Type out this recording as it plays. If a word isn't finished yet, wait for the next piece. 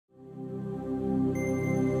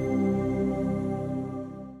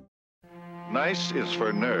Nice is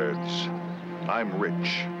for nerds. I'm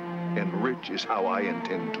rich, and rich is how I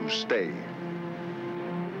intend to stay.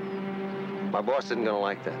 My boss isn't gonna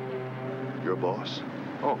like that. Your boss?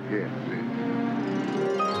 Oh, yeah.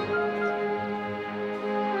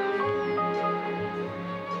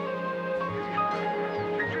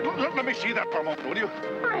 Let me see that for a moment, will you?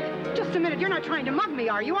 All right, just a minute. You're not trying to mug me,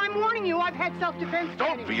 are you? I'm warning you. I've had self-defense.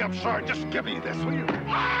 Don't be absurd. Just give me this, will you?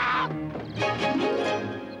 Ah!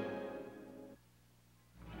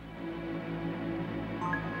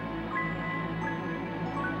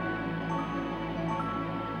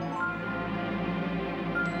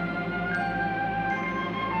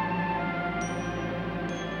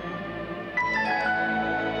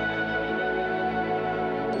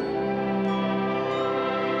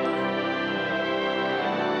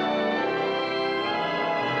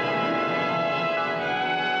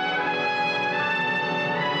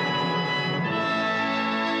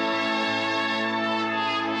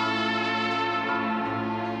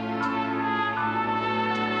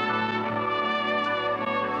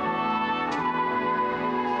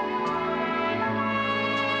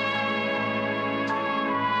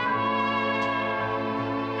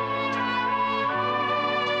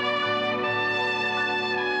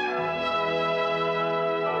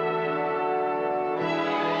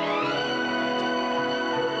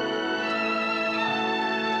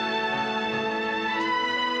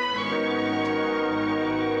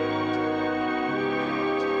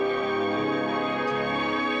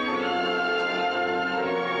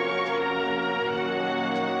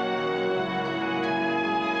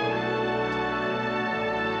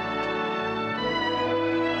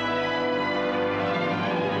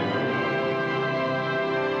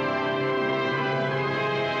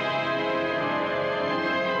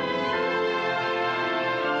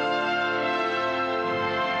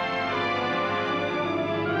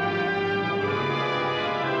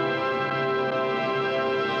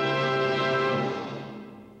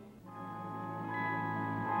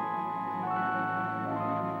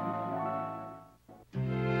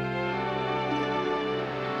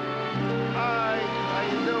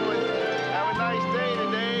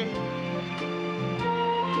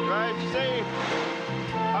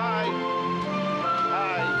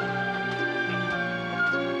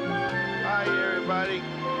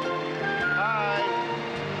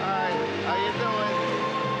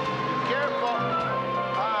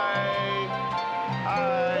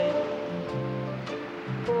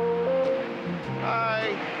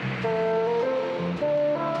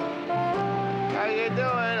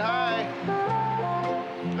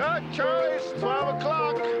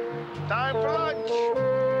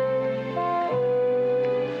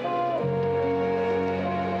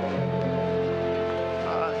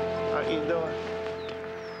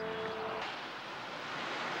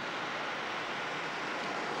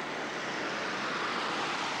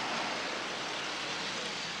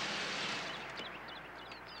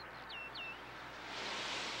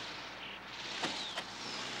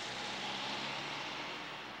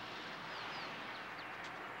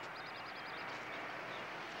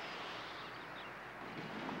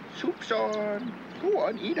 Soup's on. Go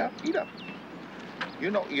on, eat up, eat up.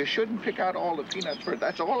 You know, you shouldn't pick out all the peanuts first.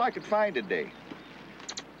 That's all I could find today.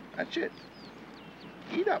 That's it.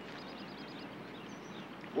 Eat up.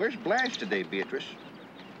 Where's Blanche today, Beatrice?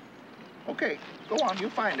 Okay, go on,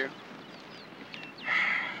 you find her.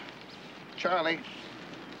 Charlie,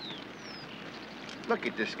 look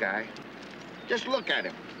at this guy. Just look at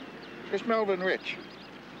him. This Melvin Rich.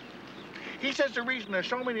 He says the reason there's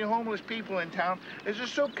so many homeless people in town is the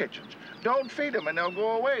soup kitchens. Don't feed them and they'll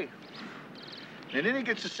go away. And then he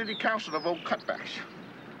gets the city council to vote cutbacks.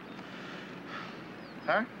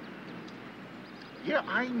 Huh? Yeah,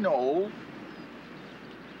 I know.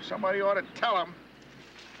 Somebody ought to tell him.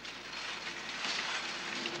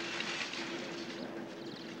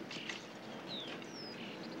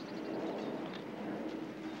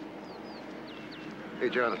 Hey,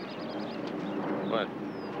 Jonathan. What?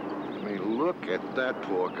 I mean, look at that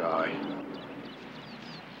poor guy.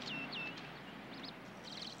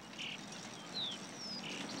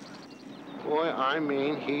 Boy, I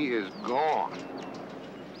mean, he is gone.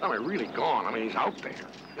 I mean, really gone. I mean, he's out there.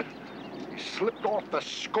 He slipped off the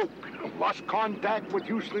scope, lost contact with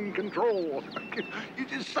Houston control. He's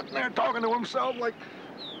just sitting there talking to himself like...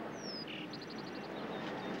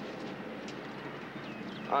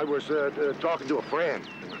 I was talking to a friend.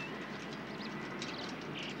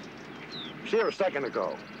 She here a second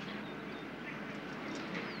ago.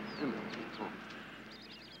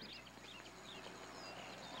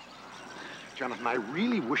 Jonathan, I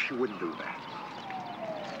really wish you wouldn't do that.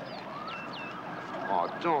 Oh,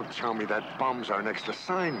 don't tell me that bum's our next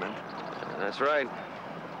assignment. That's right.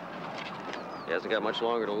 He hasn't got much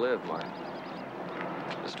longer to live, Mark.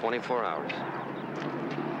 Just 24 hours.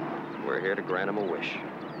 We're here to grant him a wish.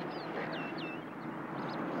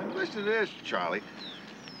 And listen to this, Charlie.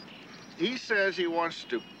 He says he wants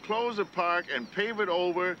to close the park and pave it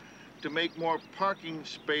over to make more parking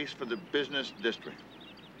space for the business district.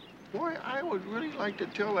 Boy, I would really like to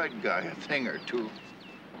tell that guy a thing or two.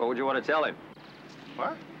 What would you want to tell him?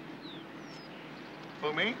 What?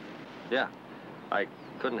 Who, me? Yeah. I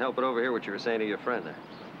couldn't help but overhear what you were saying to your friend there.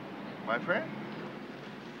 My friend?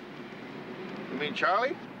 You mean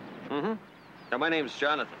Charlie? Mm-hmm. Now, my name's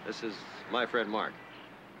Jonathan. This is my friend Mark.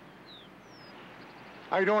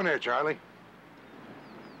 How you doing there, Charlie?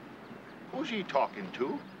 Who's he talking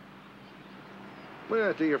to?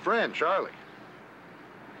 Well, to your friend, Charlie.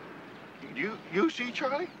 You see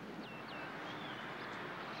Charlie?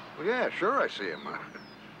 Well, yeah, sure I see him.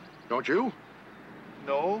 Don't you?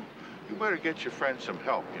 No. You better get your friend some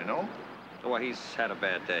help, you know? Oh, well, he's had a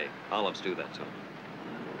bad day. Olives do that to him.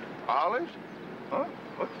 Olives? Huh?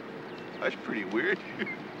 What? That's pretty weird.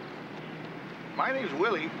 My name's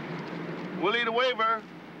Willie. Willie the Waver.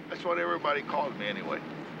 That's what everybody calls me anyway.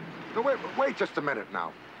 No, wait just a minute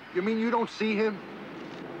now. You mean you don't see him?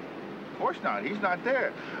 Of course not. He's not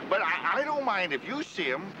there. But I don't mind if you see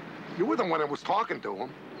him. You were the one that was talking to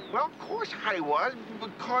him. Well, of course I was,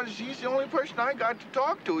 because he's the only person I got to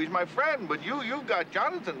talk to. He's my friend, but you've got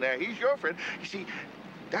Jonathan there. He's your friend. You see,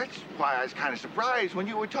 that's why I was kind of surprised when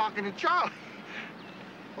you were talking to Charlie.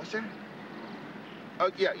 What's that?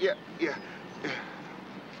 Oh, yeah.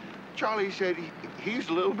 Charlie said he's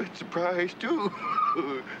a little bit surprised, too.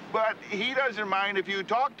 But he doesn't mind if you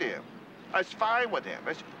talk to him. That's fine with him.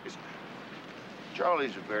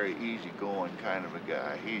 Charlie's a very easygoing kind of a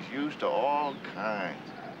guy. He's used to all kinds.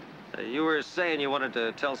 You were saying you wanted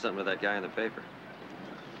to tell something to that guy in the paper.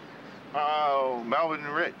 Oh, Melvin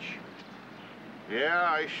Rich. Yeah,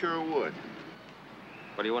 I sure would.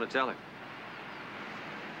 What do you want to tell him?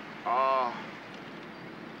 I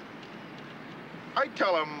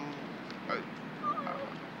tell him...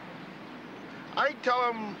 I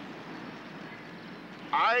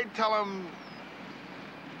tell him...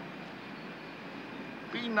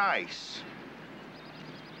 Be nice.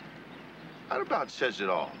 That about says it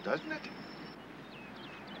all, doesn't it?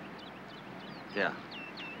 Yeah.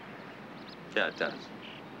 Yeah, it does.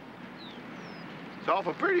 It's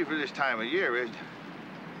awful pretty for this time of year, isn't it?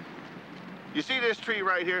 You see this tree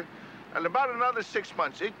right here? In about another 6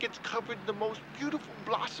 months, it gets covered in the most beautiful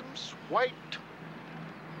blossoms, white.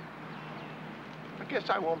 I guess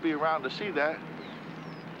I won't be around to see that.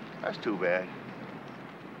 That's too bad.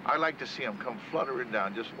 I'd like to see them come fluttering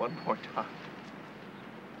down just one more time.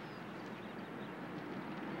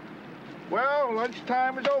 Well,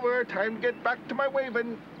 lunchtime is over. Time to get back to my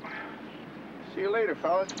waving. See you later,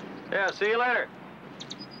 fellas. Yeah, see you later.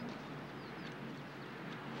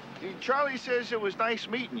 Charlie says it was nice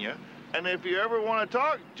meeting you. And if you ever want to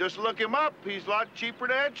talk, just look him up. He's a lot cheaper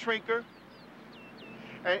than that shrinker.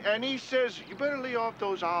 And he says, you better lay off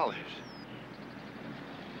those olives.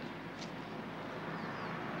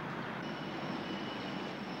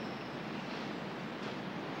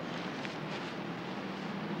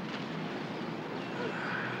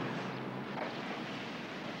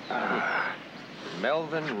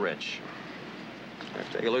 Melvin Rich. Here,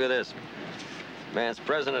 take a look at this. Man's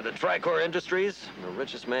president of Tricor Industries, the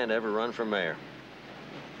richest man to ever run for mayor.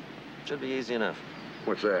 Should be easy enough.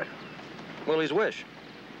 What's that? Willie's wish.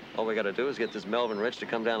 All we gotta do is get this Melvin Rich to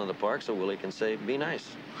come down to the park so Willie can say, be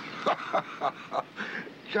nice.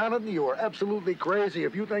 Jonathan, you are absolutely crazy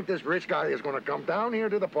if you think this rich guy is going to come down here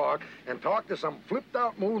to the park and talk to some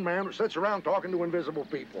flipped-out moon man who sits around talking to invisible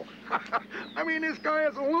people. I mean, this guy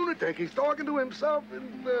is a lunatic. He's talking to himself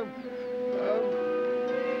and,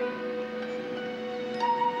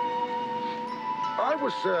 I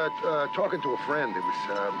was talking to a friend.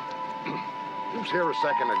 He was here a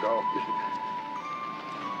second ago.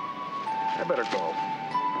 I better go.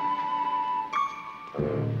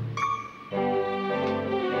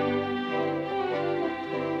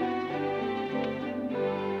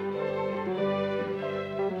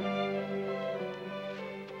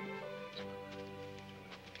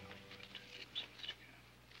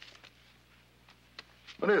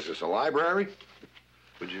 What is this, a library?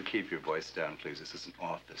 Would you keep your voice down, please? This is an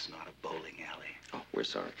office, not a bowling alley. Oh, we're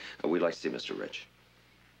sorry. We'd like to see Mr. Rich.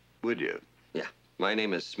 Would you? Yeah. My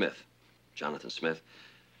name is Smith. Jonathan Smith.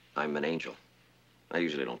 I'm an angel. I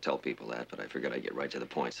usually don't tell people that, but I figured I'd get right to the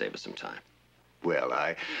point, save us some time. Well,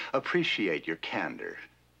 I appreciate your candor.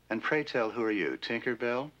 And pray tell, who are you,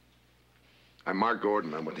 Tinkerbell? I'm Mark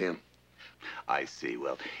Gordon. I'm with him. I see.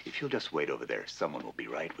 Well, if you'll just wait over there, someone will be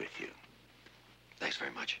right with you. Thanks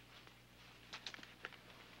very much.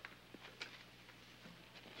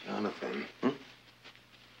 Jonathan.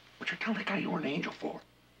 What you tell the guy you were an angel for?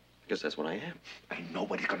 Because that's what I am. Ain't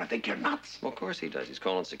nobody's gonna think you're nuts. Well, of course he does. He's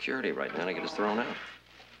calling security right now to get us thrown out.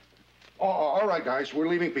 Oh, all right, guys. We're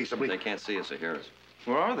leaving peaceably. They can't see us or hear us.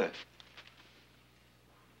 Where are they?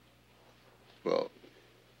 Well,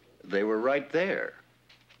 they were right there.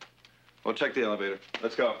 We'll check the elevator.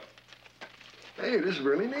 Let's go. Hey, this is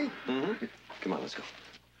really neat. Mm-hmm. Come on, let's go.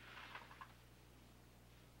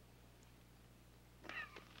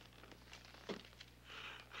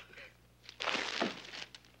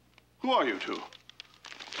 Who are you two?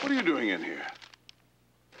 What are you doing in here?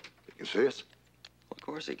 You can see us? Well, of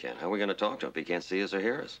course he can. How are we going to talk to him if he can't see us or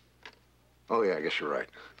hear us? Oh, yeah, I guess you're right.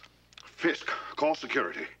 Fisk, call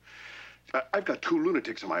security. I've got 2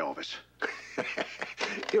 lunatics in my office.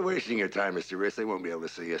 You're wasting your time, Mr. Riss. They won't be able to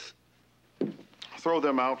see us. Throw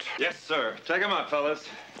them out. Yes, sir. Take him out, fellas.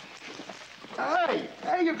 Hey,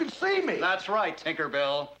 you can see me. That's right,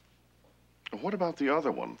 Tinkerbell. What about the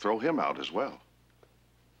other one? Throw him out as well.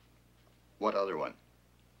 What other one?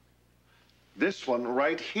 This one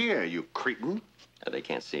right here, you cretin. They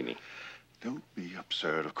can't see me. Don't be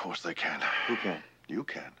absurd. Of course they can. Who can? You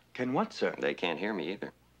can. Can what, sir? They can't hear me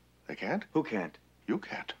either. They can't? Who can't? You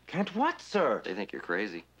can't. Can't what, sir? They think you're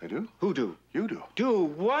crazy. They do? Who do? You do. Do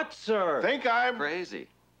what, sir? Think I'm... Crazy.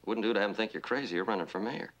 Wouldn't do to have them think you're crazy. You're running for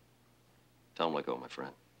mayor. Tell him let go, my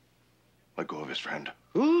friend. Let go of his friend.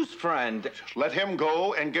 Whose friend? Just let him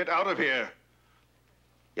go and get out of here.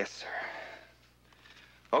 Yes, sir.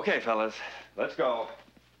 Okay, fellas. Let's go.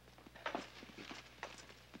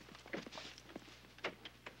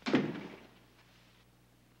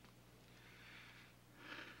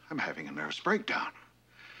 I'm having a nervous breakdown.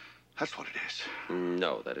 That's what it is.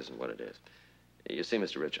 No, that isn't what it is. You see,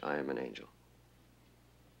 Mr. Rich, I am an angel.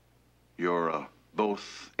 You're,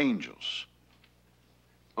 both angels.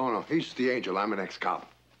 Oh, no, he's the angel. I'm an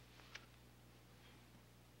ex-cop.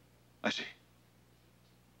 I see.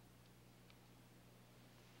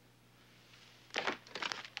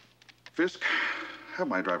 Fisk, have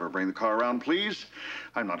my driver bring the car around, please.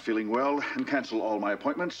 I'm not feeling well, and cancel all my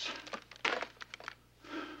appointments.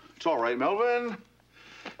 It's all right, Melvin.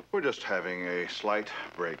 We're just having a slight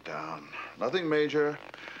breakdown. Nothing major,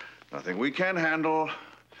 nothing we can't handle.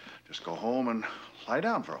 Just go home and lie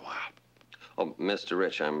down for a while. Oh, Mr.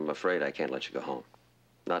 Rich, I'm afraid I can't let you go home.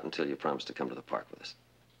 Not until you promise to come to the park with us.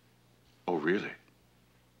 Oh, really?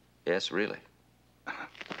 Yes, really. I'm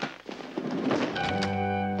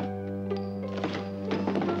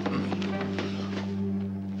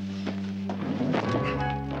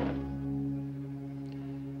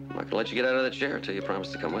not gonna let you get out of the chair until you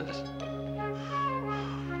promise to come with us.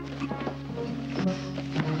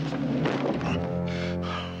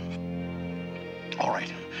 All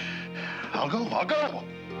right. I'll go.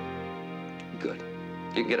 Good.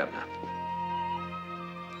 You can get up now.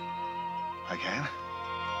 I can?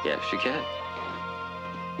 Yes, you can.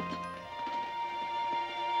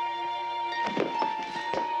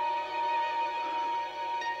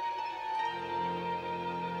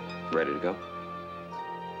 Ready to go?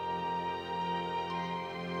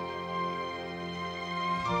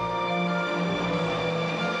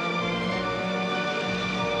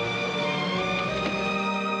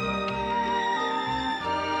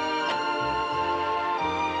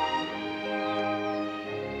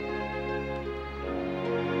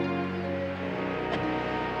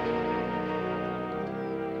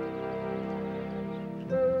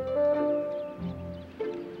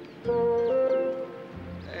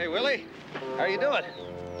 Hey, Willie. How you doing?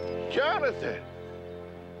 Jonathan!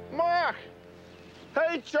 Mark!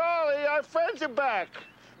 Hey, Charlie, our friends are back.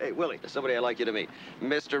 Hey, Willie, there's somebody I'd like you to meet.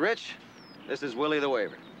 Mr. Rich, this is Willie the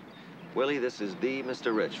Waver. Willie, this is the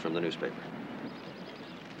Mr. Rich from the newspaper.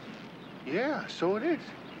 Yeah, so it is.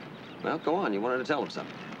 Well, go on. You wanted to tell him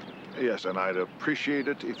something. Yes, and I'd appreciate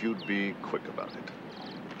it if you'd be quick about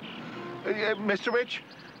it. Mr. Rich,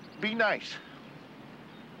 be nice.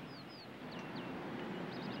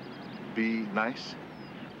 Be nice?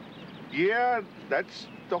 Yeah, that's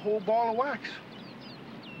the whole ball of wax.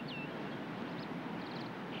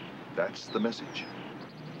 That's the message.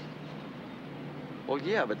 Well,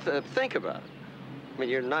 yeah, but think about it. I mean,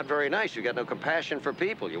 you're not very nice. You got no compassion for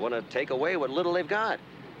people. You want to take away what little they've got.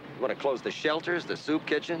 You want to close the shelters, the soup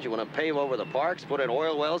kitchens. You want to pave over the parks, put in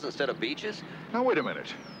oil wells instead of beaches. Now, wait a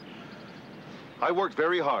minute. I worked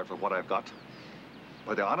very hard for what I've got,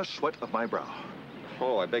 by the honest sweat of my brow.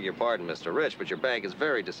 Oh, I beg your pardon, Mr. Rich, but your bank is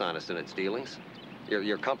very dishonest in its dealings.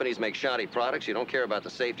 Your companies make shoddy products. You don't care about the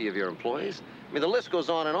safety of your employees. I mean, the list goes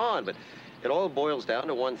on, but it all boils down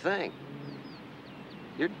to one thing.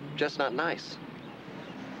 You're just not nice.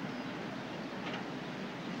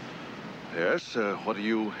 Yes, what do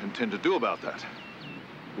you intend to do about that?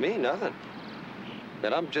 Me, nothing.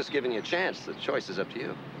 But I'm just giving you a chance. The choice is up to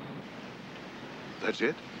you. That's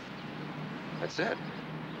it? That's it.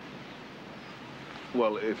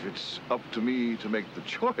 Well, if it's up to me to make the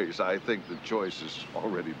choice, I think the choice has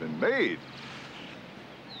already been made.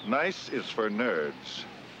 Nice is for nerds.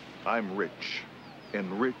 I'm rich,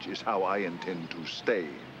 and rich is how I intend to stay.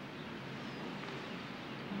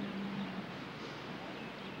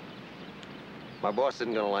 My boss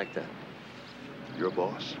isn't gonna like that. Your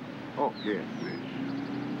boss? Oh, yeah.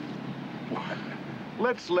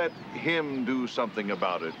 Let's let him do something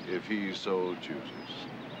about it if he so chooses.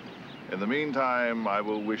 In the meantime, I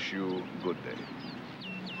will wish you good day.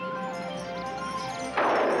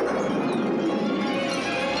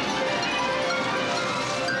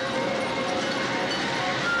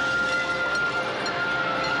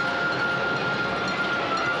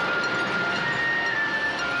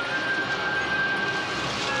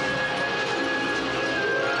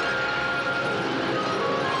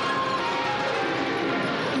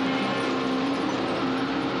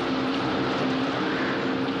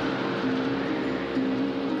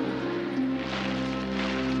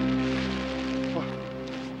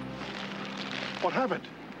 What happened?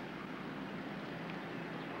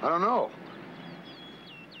 I don't know.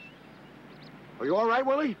 Are you all right,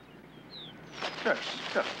 Willie? Yes,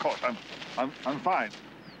 of course. I'm fine.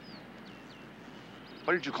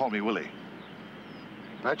 Why did you call me Willie?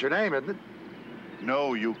 That's your name, isn't it?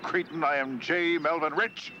 No, you cretin. I am J. Melvin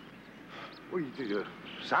Rich. Well, you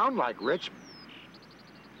sound like Rich.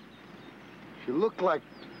 You look like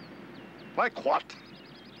Like what?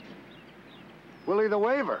 Willie the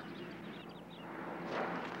Waver.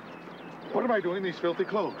 What am I doing in these filthy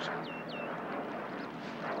clothes?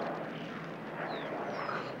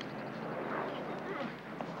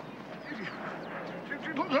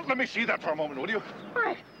 Let me see that for a moment, will you? All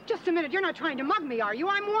right, just a minute. You're not trying to mug me, are you?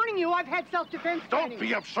 I'm warning you. I've had self-defense training. Don't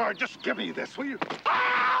be absurd. Just give me this, will you?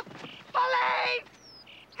 Help! Police!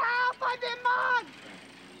 Help! I've been mugged!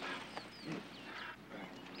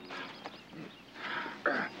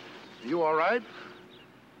 You all right?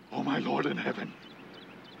 Oh, my Lord in heaven.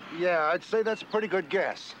 Yeah, I'd say that's a pretty good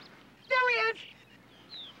guess. There he is!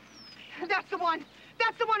 That's the one.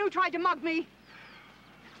 That's the one who tried to mug me.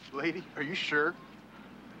 Lady, are you sure?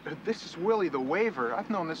 This is Willie the Waver. I've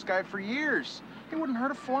known this guy for years. He wouldn't hurt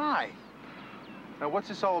a fly. Now, what's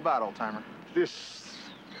this all about, old-timer? This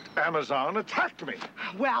Amazon attacked me.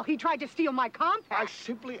 Well, he tried to steal my compact. I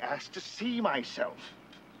simply asked to see myself.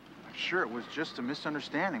 I'm sure it was just a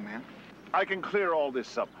misunderstanding, man. I can clear all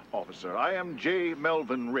this up, officer. I am J.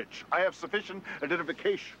 Melvin Rich. I have sufficient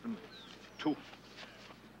identification to...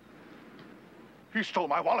 He stole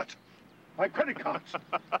my wallet, my credit cards.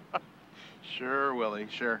 Sure, Willie,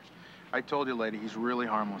 sure. I told you, lady, he's really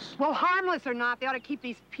harmless. Well, harmless or not, they ought to keep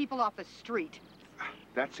these people off the street.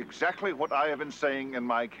 That's exactly what I have been saying in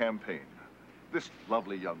my campaign. This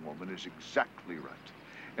lovely young woman is exactly right.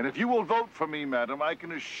 And if you will vote for me, madam, I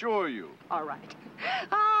can assure you... All right.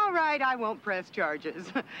 All right, I won't press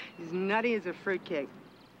charges. He's nutty as a fruitcake.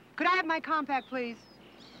 Could I have my compact, please?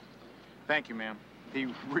 Thank you, ma'am. He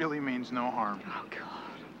really means no harm. Oh, God.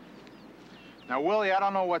 Now, Willie, I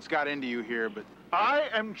don't know what's got into you here, but... I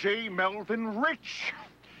am J. Melvin Rich.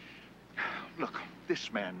 Look,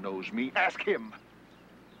 this man knows me. Ask him.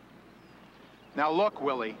 Now, look,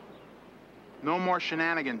 Willie. No more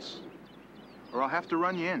shenanigans, or I'll have to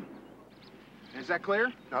run you in. Is that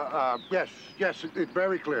clear? Yes, it's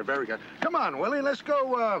very clear, very good. Come on, Willie, let's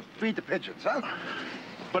go feed the pigeons, huh?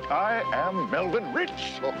 But I am Melvin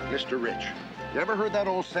Rich. Look, Mr. Rich, you ever heard that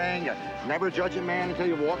old saying, you never judge a man until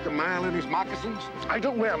you walked a mile in his moccasins? I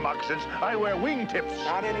don't wear moccasins. I wear wingtips.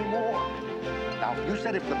 Not anymore. Now, you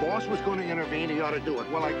said if the boss was going to intervene, he ought to do it.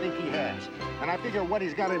 Well, I think he has. And I figure what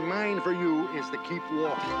he's got in mind for you is to keep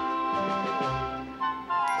walking.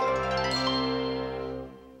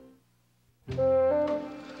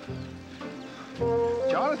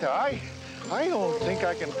 Jonathan, I don't think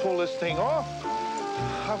I can pull this thing off.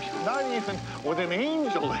 I'm not even with an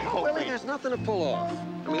angel help Willie, me. there's nothing to pull off.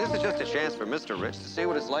 I mean, this is just a chance for Mr. Rich to see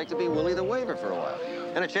what it's like to be Willie the Waver for a while.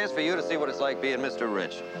 And a chance for you to see what it's like being Mr.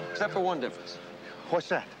 Rich. Except for one difference. What's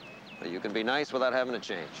that? That you can be nice without having to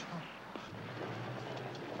change.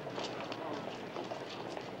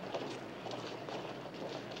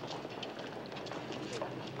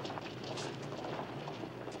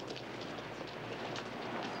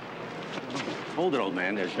 hold it, old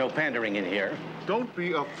man. There's no pandering in here. Don't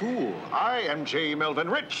be a fool. I am J. Melvin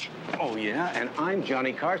Rich. Oh, yeah? And I'm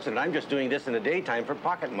Johnny Carson. I'm just doing this in the daytime for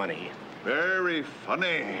pocket money. Very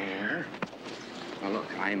funny. Now, look,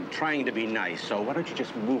 I'm trying to be nice, so why don't you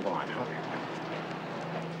just move on, huh?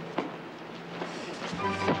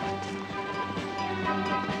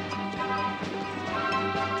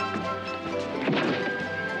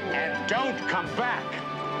 And don't come back.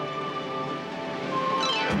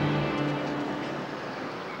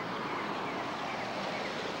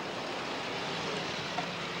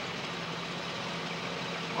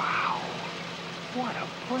 Wow. What a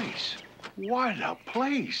place. What a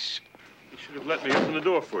place. You should have let me open the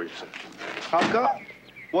door for you, sir. How come?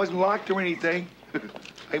 Wasn't locked or anything.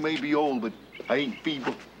 I may be old, but I ain't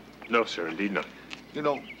feeble. No, sir, indeed not. You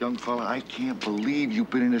know, young fella, I can't believe you've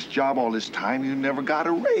been in this job all this time. You never got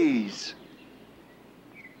a raise.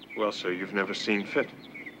 Well, sir, you've never seen fit.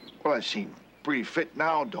 Well, I seem pretty fit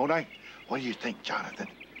now, don't I? What do you think, Jonathan?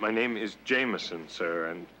 My name is Jameson, sir,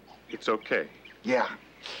 and it's okay. Yeah,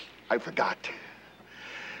 I forgot.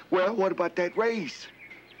 Well, what about that raise?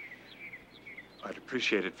 I'd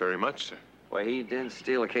appreciate it very much, sir. Well, he did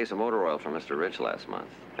steal a case of motor oil from Mr. Rich last month,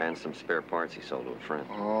 and some spare parts he sold to a friend.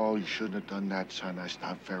 Oh, you shouldn't have done that, son. That's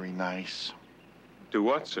not very nice. Do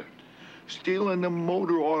what, sir? Stealing the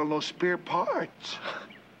motor oil and those spare parts.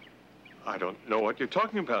 I don't know what you're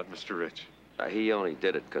talking about, Mr. Rich. He only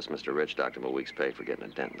did it because Mr. Rich docked him a week's pay for getting a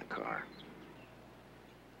dent in the car.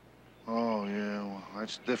 Oh, yeah, well,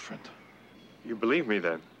 that's different. You believe me,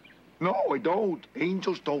 then? No, I don't.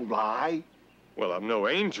 Angels don't lie. Well, I'm no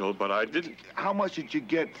angel, but I didn't... How much did you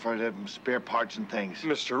get for them spare parts and things?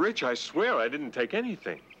 Mr. Rich, I swear I didn't take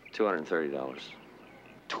anything. $230.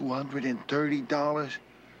 $230?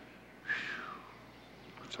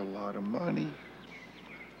 That's a lot of money.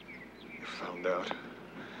 You found out.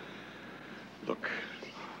 Look,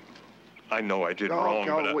 I know I did wrong,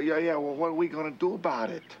 but well, yeah, well, what are we gonna do about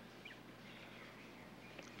it?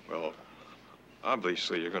 Well,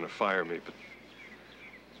 obviously you're gonna fire me, but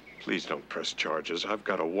please don't press charges. I've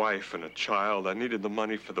got a wife and a child. I needed the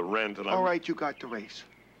money for the rent, and All right, you got the raise.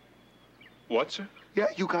 What, sir? Yeah,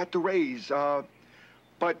 you got the raise,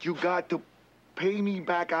 but you got to pay me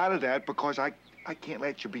back out of that because I can't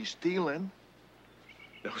let you be stealing.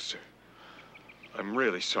 No, sir. I'm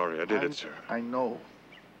really sorry I did it, sir. I know.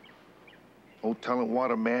 No telling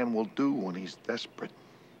what a man will do when he's desperate.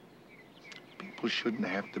 People shouldn't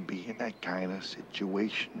have to be in that kind of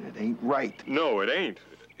situation. It ain't right. No, it ain't.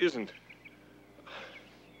 It isn't.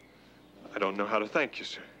 I don't know how to thank you,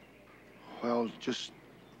 sir. Well, just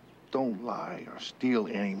don't lie or steal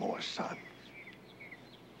anymore, son.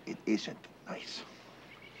 It isn't nice.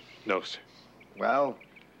 No, sir. Well,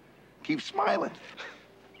 keep smiling.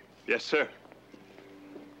 Yes, sir.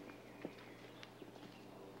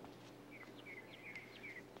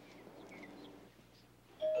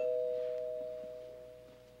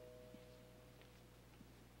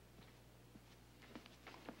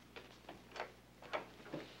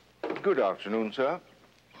 Good afternoon, sir.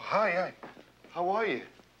 Hi. How are you?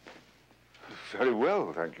 Very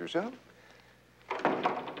well, thank you, sir.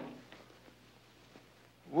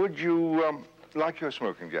 Would you like your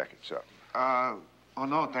smoking jacket, sir? Oh,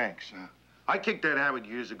 no, thanks. I kicked that habit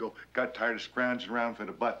years ago. Got tired of scrounging around for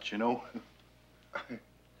the butts, you know?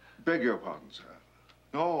 Beg your pardon, sir.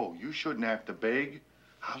 No, you shouldn't have to beg.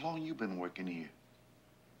 How long you been working here?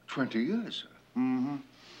 20 years, sir. Mm-hmm.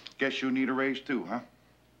 Guess you need a raise, too, huh?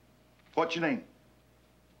 What's your name?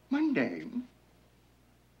 My name?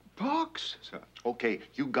 Parks, sir. Okay,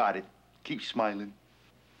 you got it. Keep smiling.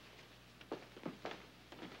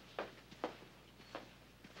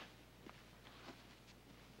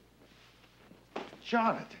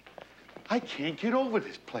 Jonathan, I can't get over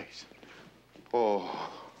this place.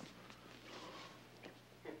 Oh.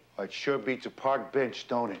 It sure beats a park bench,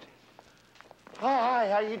 don't it? Oh, hi,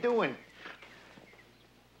 how you doing?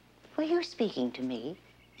 Were you speaking to me?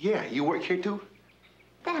 Yeah, you work here, too?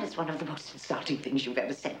 That is one of the most insulting things you've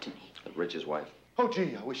ever said to me. Rich's wife. Oh,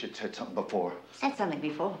 gee, I wish you'd said something before. Said something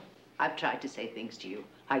before. I've tried to say things to you.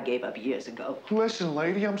 I gave up years ago. Listen,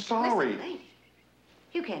 lady, I'm sorry. Listen, lady.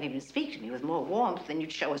 You can't even speak to me with more warmth than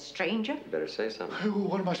you'd show a stranger. You better say something.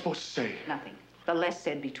 What am I supposed to say? Nothing. The less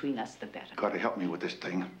said between us, the better. Gotta help me with this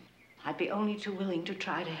thing. I'd be only too willing to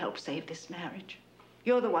try to help save this marriage.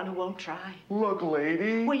 You're the one who won't try. Look,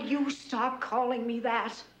 lady. Will you stop calling me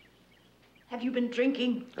that? Have you been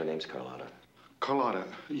drinking? Her name's Carlotta. Carlotta,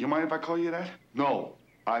 you mind if I call you that? No,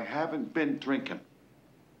 I haven't been drinking.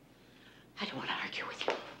 I don't want to argue with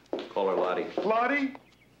you. Call her Lottie. Lottie?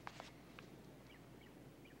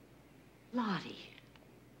 Lottie.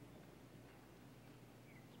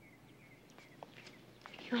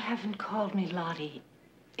 You haven't called me Lottie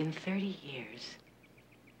in 30 years.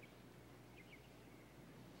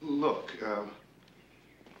 Look,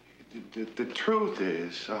 the truth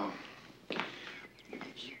is,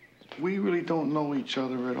 we really don't know each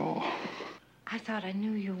other at all. I thought I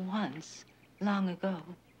knew you once, long ago.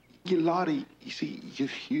 Lottie, you see,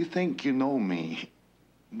 you think you know me,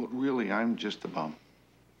 but really, I'm just a bum.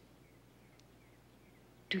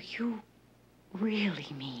 Do you really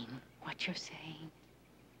mean what you're saying?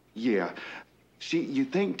 Yeah. See, you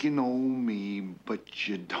think you know me, but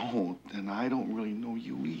you don't, and I don't really know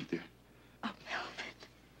you either. Oh, Melvin.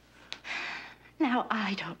 Now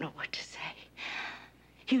I don't know what to say.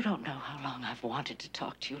 You don't know how long I've wanted to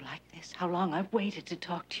talk to you like this, how long I've waited to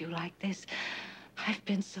talk to you like this. I've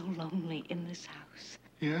been so lonely in this house.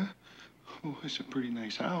 Yeah? Oh, it's a pretty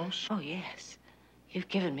nice house. Oh, yes. You've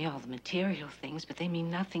given me all the material things, but they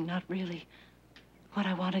mean nothing, not really. What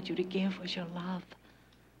I wanted you to give was your love.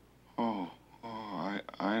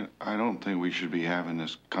 I don't think we should be having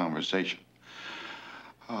this conversation.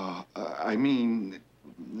 I mean,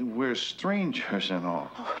 we're strangers and all.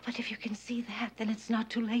 Oh, but if you can see that, then it's not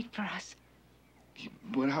too late for us.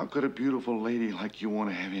 But how could a beautiful lady like you want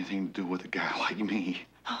to have anything to do with a guy like me?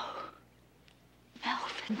 Oh,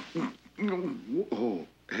 Melvin. Oh,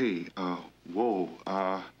 hey, whoa,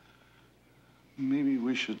 maybe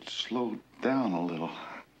we should slow down a little.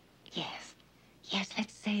 Yes. Yes,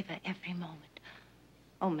 let's savor every moment.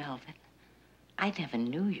 Oh, Melvin, I never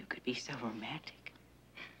knew you could be so romantic.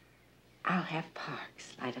 I'll have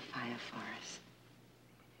Parks light a fire for us.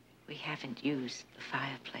 We haven't used the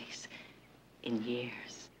fireplace in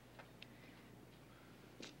years.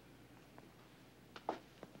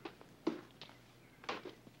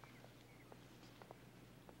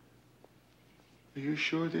 Are you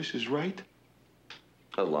sure this is right?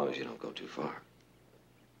 As long as you don't go too far.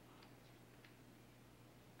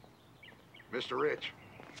 Mr. Rich.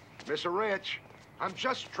 Mr. Rich, I'm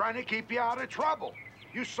just trying to keep you out of trouble.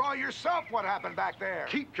 You saw yourself what happened back there.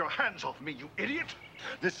 Keep your hands off me, you idiot!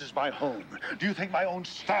 This is my home. Do you think my own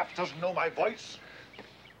staff doesn't know my voice?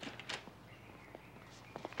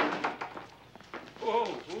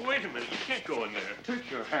 Whoa, wait a minute. You can't go in there.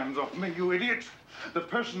 Take your hands off me, you idiot! The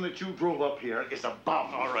person that you drove up here is a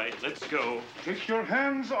bum. All right, let's go. Take your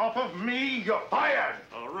hands off of me, you're fired!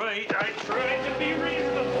 All right, I tried to be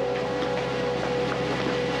reasonable.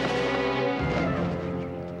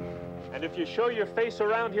 And if you show your face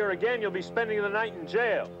around here again, you'll be spending the night in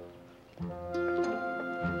jail.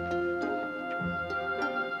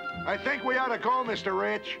 I think we ought to go, Mr.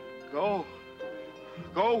 Rich. Go?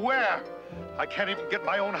 Go where? I can't even get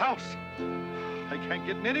my own house. I can't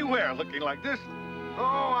get anywhere looking like this.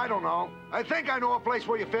 Oh, I don't know. I think I know a place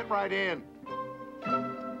where you fit right in.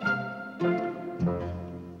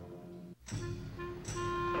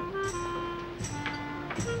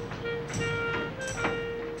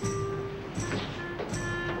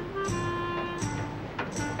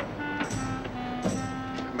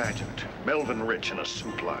 Imagine it. Melvin Rich in a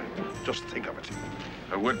suit line. Just think of it.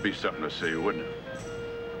 There would be something to see, wouldn't it?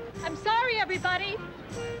 I'm sorry, everybody,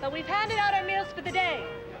 but we've handed out our meals for the day.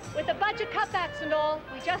 With the budget cutbacks and all,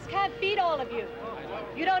 we just can't feed all of you.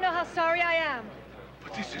 You don't know how sorry I am.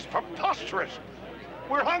 But this is preposterous.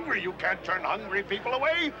 We're hungry. You can't turn hungry people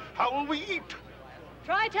away. How will we eat?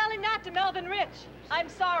 Try telling that to Melvin Rich. I'm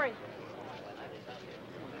sorry.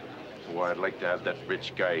 Boy, I'd like to have that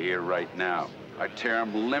rich guy here right now. I'd tear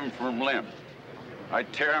him limb from limb.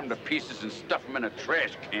 I'd tear him to pieces and stuff him in a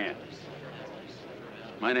trash can.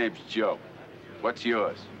 My name's Joe. What's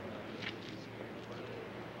yours?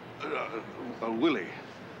 Willie.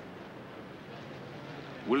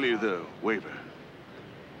 Willie the Waver.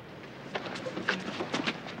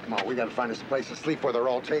 Come on, we gotta find us a place to sleep where they're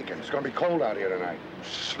all taken. It's gonna be cold out here tonight.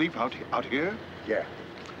 Sleep out here? Yeah,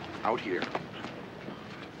 out here.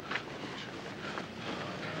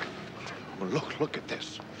 Well, look at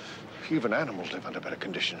this. Even animals live under better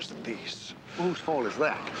conditions than these. Whose fault is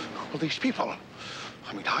that? Well, these people.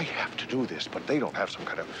 I mean, I have to do this, but they don't have some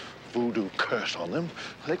kind of voodoo curse on them.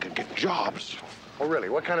 They could get jobs. Oh, really?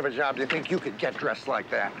 What kind of a job do you think you could get dressed like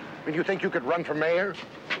that? I mean, do you think you could run for mayor?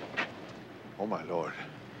 Oh, my Lord.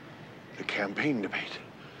 The campaign debate.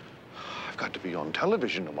 I've got to be on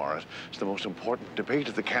television tomorrow. It's the most important debate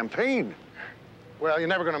of the campaign. Well, you're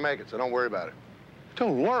never gonna make it, so don't worry about it.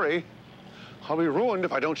 Don't worry. I'll be ruined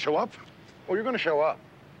if I don't show up. Oh, you're gonna show up,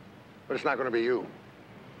 but it's not gonna be you.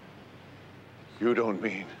 You don't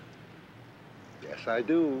mean? Yes, I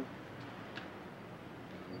do.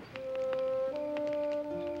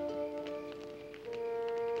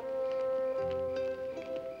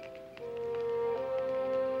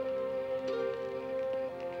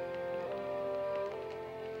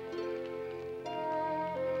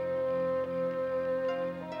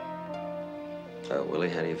 Willie,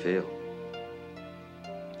 how do you feel?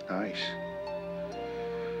 Nice.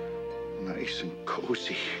 Nice and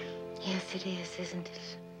cozy. Yes, it is, isn't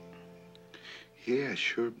it? Yeah, it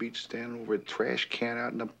sure beats standing over a trash can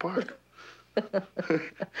out in the park.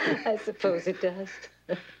 I suppose it does.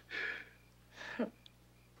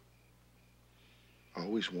 I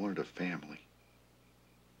always wanted a family.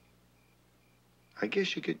 I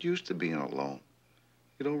guess you get used to being alone.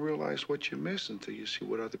 You don't realize what you miss until you see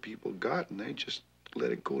what other people got, and they just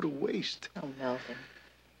let it go to waste. Oh, Melvin.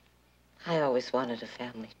 I always wanted a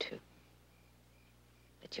family, too.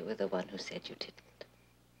 But you were the one who said you didn't.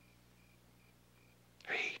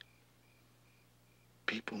 Hey,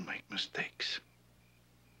 people make mistakes.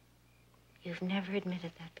 You've never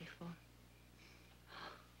admitted that before.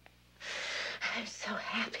 I'm so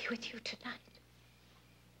happy with you tonight.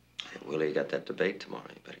 Hey, Willie, you got that debate tomorrow.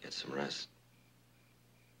 You better get some rest.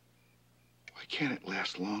 Why can't it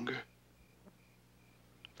last longer?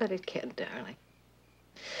 But it can, darling.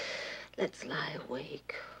 Let's lie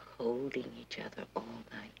awake, holding each other all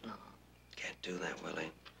night long. Can't do that,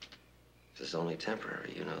 Willie. This is only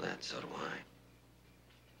temporary. You know that, so do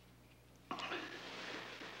I.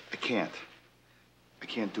 I can't. I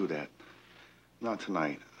can't do that. Not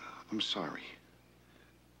tonight. I'm sorry.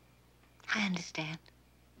 I understand.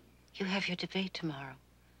 You have your debate tomorrow.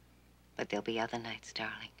 But there'll be other nights,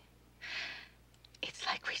 darling. It's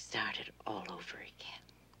like we started all over again.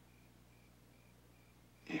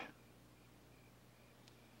 Yeah.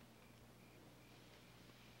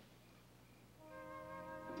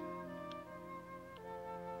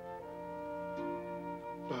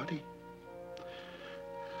 Lottie,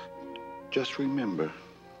 just remember,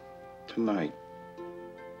 tonight,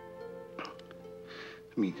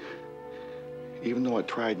 even though I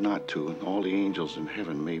tried not to, and all the angels in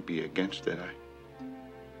heaven may be against it,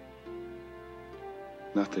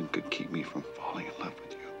 nothing could keep me from falling in love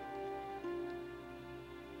with you.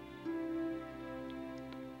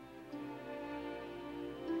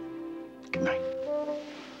 Good night.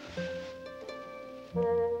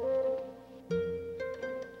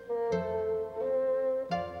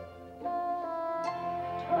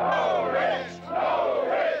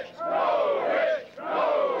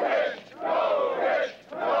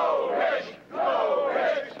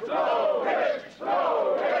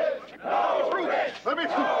 Let me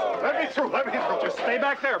through. Just stay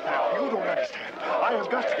back there, pal. You don't understand. I have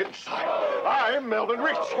got to get inside. I'm Melvin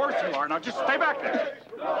Rich. Of course you are. Now just stay back there.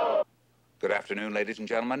 Good afternoon, ladies and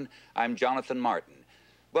gentlemen. I'm Jonathan Martin.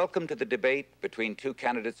 Welcome to the debate between two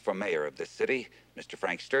candidates for mayor of this city, Mr.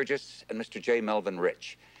 Frank Sturgis and Mr. J. Melvin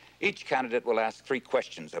Rich. Each candidate will ask 3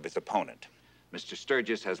 questions of his opponent. Mr.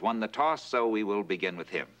 Sturgis has won the toss, so we will begin with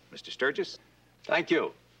him. Mr. Sturgis? Thank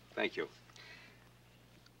you. Thank you.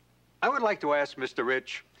 I would like to ask Mr.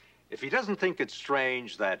 Rich if he doesn't think it's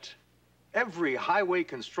strange that every highway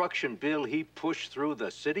construction bill he pushed through the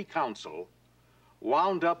city council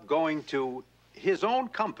wound up going to his own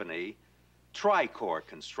company, Tricor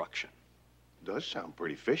Construction. Does sound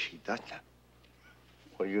pretty fishy, doesn't it?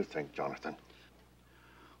 What do you think, Jonathan?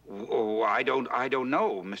 Oh, I don't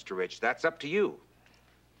know, Mr. Rich. That's up to you.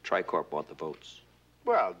 Tricor bought the votes.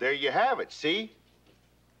 Well, there you have it, see?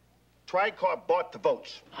 Tricor bought the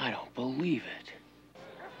votes. I don't believe it.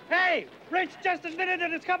 Hey, Rich just admitted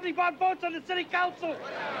that his company bought votes on the city council.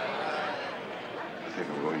 I think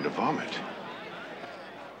I'm going to vomit.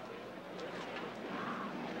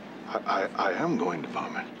 I am going to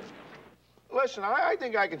vomit. Listen, I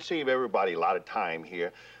think I can save everybody a lot of time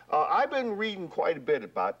here. I've been reading quite a bit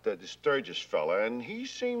about the Sturgis fella, and he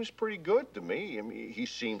seems pretty good to me. I mean, he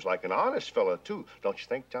seems like an honest fella, too. Don't you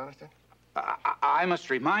think, Jonathan? I must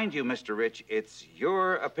remind you, Mr. Rich, it's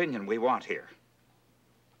your opinion we want here.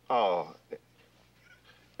 Oh,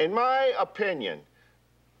 in my opinion,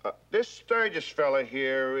 this Sturgis fella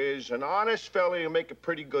here is an honest fella who'll make a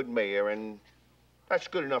pretty good mayor, and that's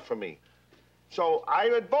good enough for me. So I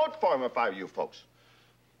would vote for him if I were you folks.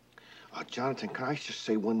 Jonathan, can I just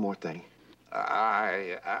say one more thing?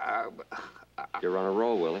 You're on a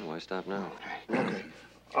roll, Willie. Why stop now? Okay.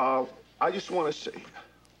 I just want to say,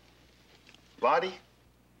 Lottie,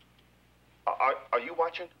 are you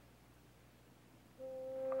watching?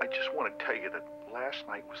 I just want to tell you that last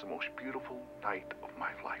night was the most beautiful night of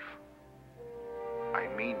my life. I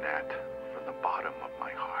mean that from the bottom of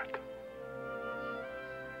my heart.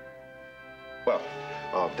 Well,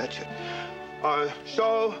 that's it.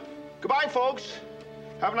 So, goodbye, folks.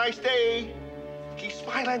 Have a nice day. Keep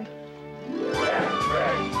smiling.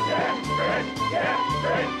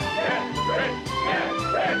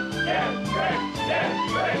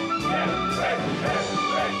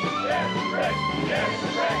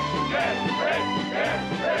 Yes,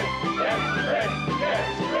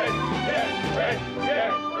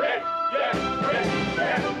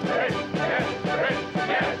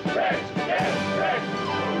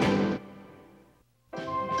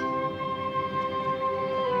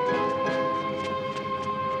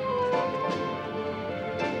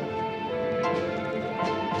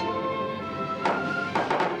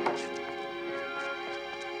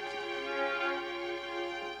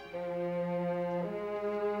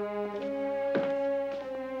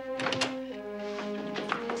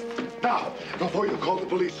 Before you call the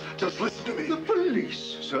police, just listen to me. The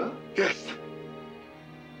police, sir? Yes.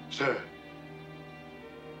 Sir.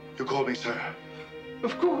 You call me sir.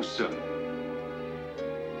 Of course, sir.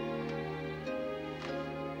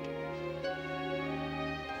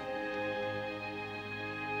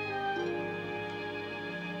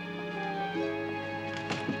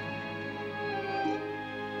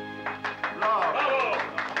 Bravo!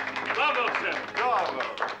 Bravo, sir! Bravo!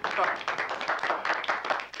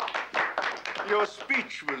 Your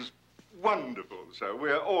speech was wonderful, sir.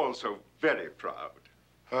 We're all so very proud.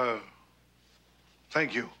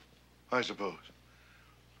 Thank you, I suppose.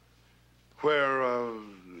 Where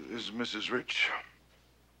is Mrs. Rich?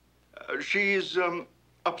 She's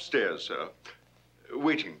upstairs, sir,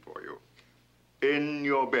 waiting for you. In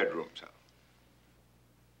your bedroom, sir.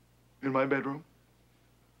 In my bedroom?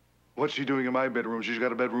 What's she doing in my bedroom? She's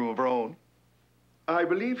got a bedroom of her own. I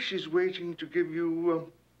believe she's waiting to give you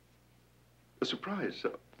a surprise,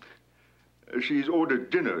 sir. She's ordered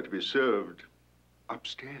dinner to be served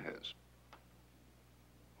upstairs.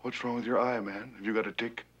 What's wrong with your eye, man? Have you got a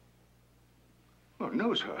tick? Oh,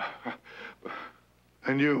 no, sir.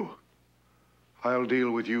 And you? I'll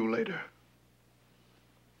deal with you later.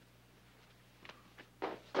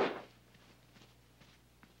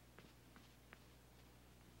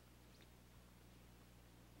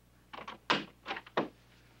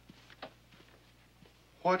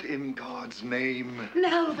 What in God's name?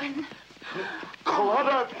 Melvin!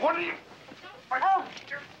 Carlotta, what are you...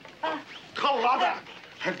 Carlotta,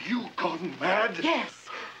 have you gone mad? Yes,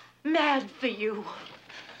 mad for you.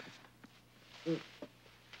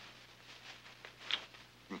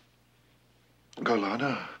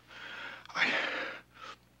 Carlotta,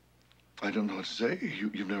 I don't know what to say.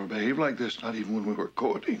 You've never behaved like this, not even when we were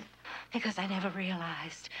courting. Because I never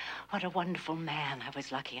realized what a wonderful man I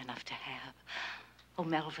was lucky enough to have. Oh,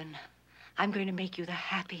 Melvin, I'm going to make you the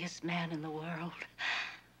happiest man in the world.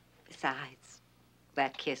 Besides,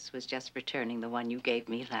 that kiss was just returning the one you gave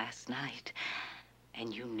me last night.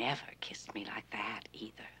 And you never kissed me like that,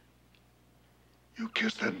 either. You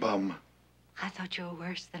kissed that bum. I thought you were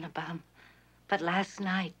worse than a bum. But last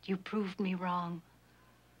night, you proved me wrong.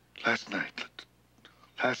 Last night,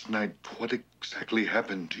 what exactly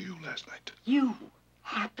happened to you last night? You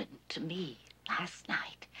happened to me last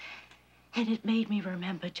night. And it made me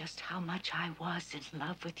remember just how much I was in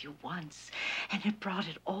love with you once. And it brought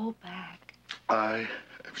it all back. I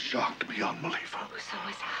am shocked beyond belief. Oh, so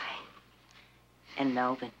was I. And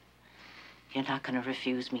Melvin, you're not going to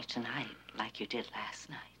refuse me tonight like you did last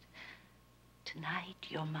night. Tonight,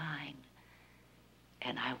 you're mine.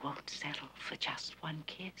 And I won't settle for just one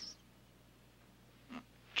kiss.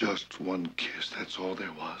 Just one kiss, that's all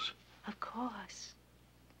there was? Of course.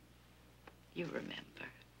 You remember.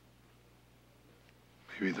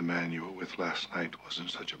 Maybe the man you were with last night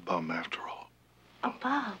wasn't such a bum after all. A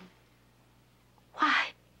bum? Why,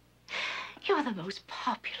 you're the most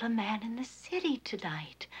popular man in the city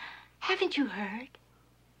tonight. Haven't you heard?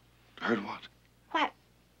 Heard what? What?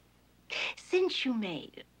 Since you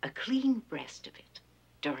made a clean breast of it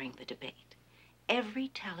during the debate, every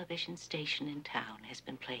television station in town has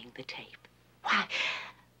been playing the tape. Why,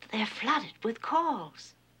 they're flooded with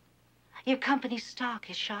calls. Your company's stock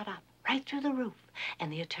has shot up right through the roof.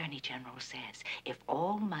 And the Attorney General says if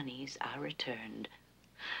all monies are returned,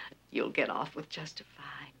 you'll get off with just a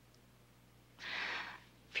fine.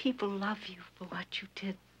 People love you for what you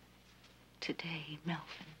did today,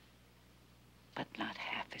 Melvin. But not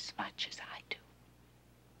half as much as I do.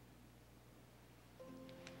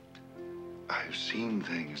 I've seen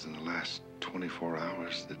things in the last 24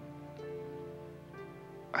 hours that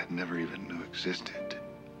I never even knew existed.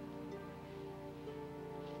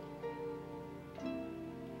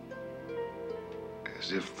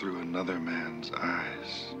 As if through another man's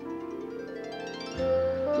eyes.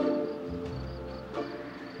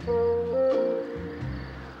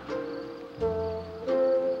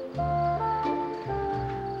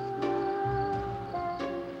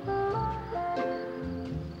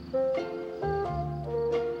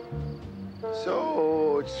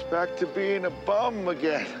 So, it's back to being a bum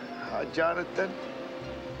again, huh, Jonathan?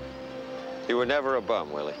 You were never a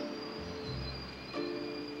bum, Willie.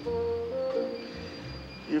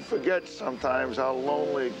 You forget sometimes how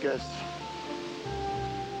lonely it gets.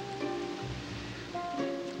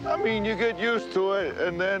 I mean, you get used to it,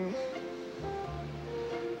 and then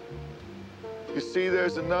you see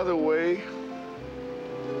there's another way.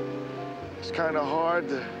 It's kind of hard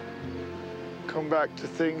to come back to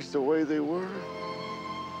things the way they were.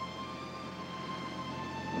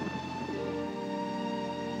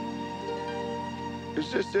 Is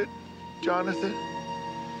this it, Jonathan?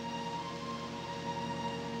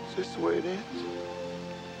 Is this the way it ends?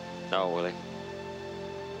 No, Willie.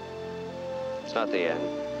 It's not the end.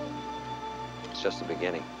 It's just the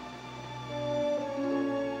beginning.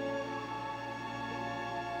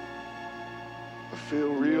 I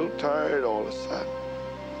feel real tired all of a sudden.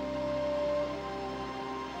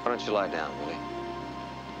 Why don't you lie down, Willie?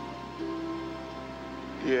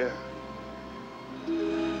 Yeah.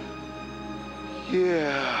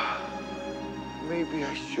 Yeah. Maybe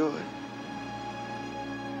I should.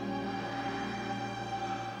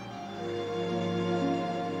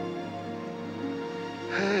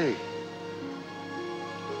 Hey.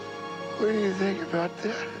 What do you think about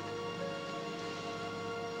that?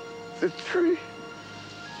 The tree.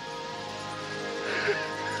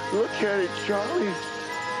 Look at it, Charlie.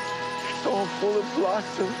 It's all full of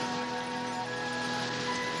blossoms.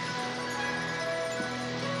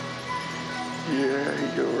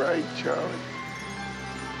 Yeah, you're right, Charlie.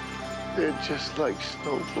 They're just like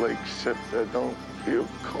snowflakes, except I don't feel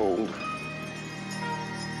cold.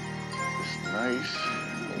 It's nice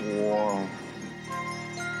and warm.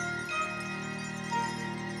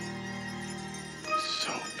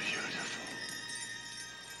 So beautiful.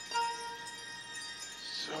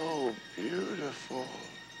 So beautiful.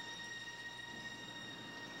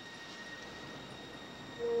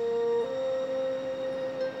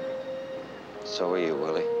 So are you,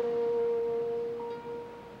 Willie.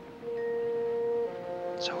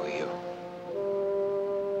 So are you.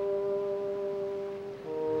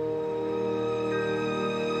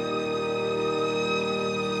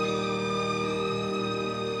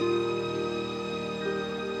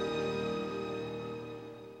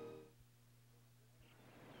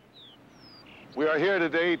 We are here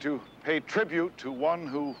today to pay tribute to one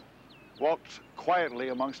who walked quietly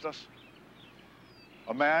amongst us.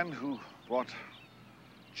 A man who brought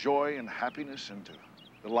joy and happiness into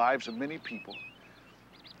the lives of many people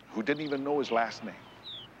who didn't even know his last name.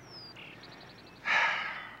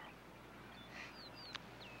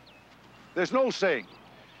 There's no saying.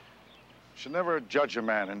 You should never judge a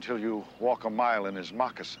man until you walk a mile in his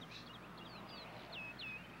moccasins.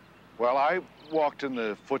 Well, I walked in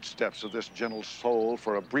the footsteps of this gentle soul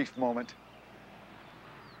for a brief moment,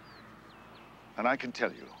 and I can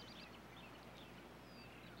tell you,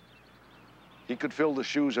 he could fill the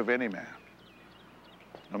shoes of any man,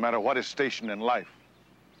 no matter what his station in life.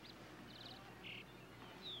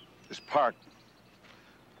 This park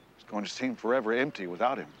is going to seem forever empty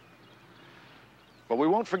without him. But we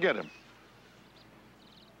won't forget him.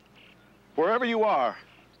 Wherever you are,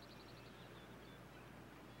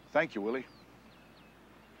 thank you, Willie.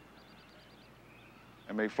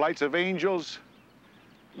 And may flights of angels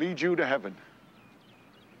lead you to heaven.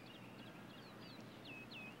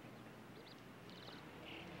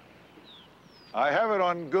 I have it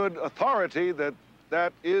on good authority that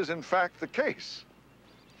that is, in fact, the case.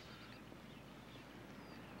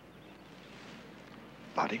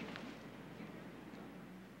 Buddy?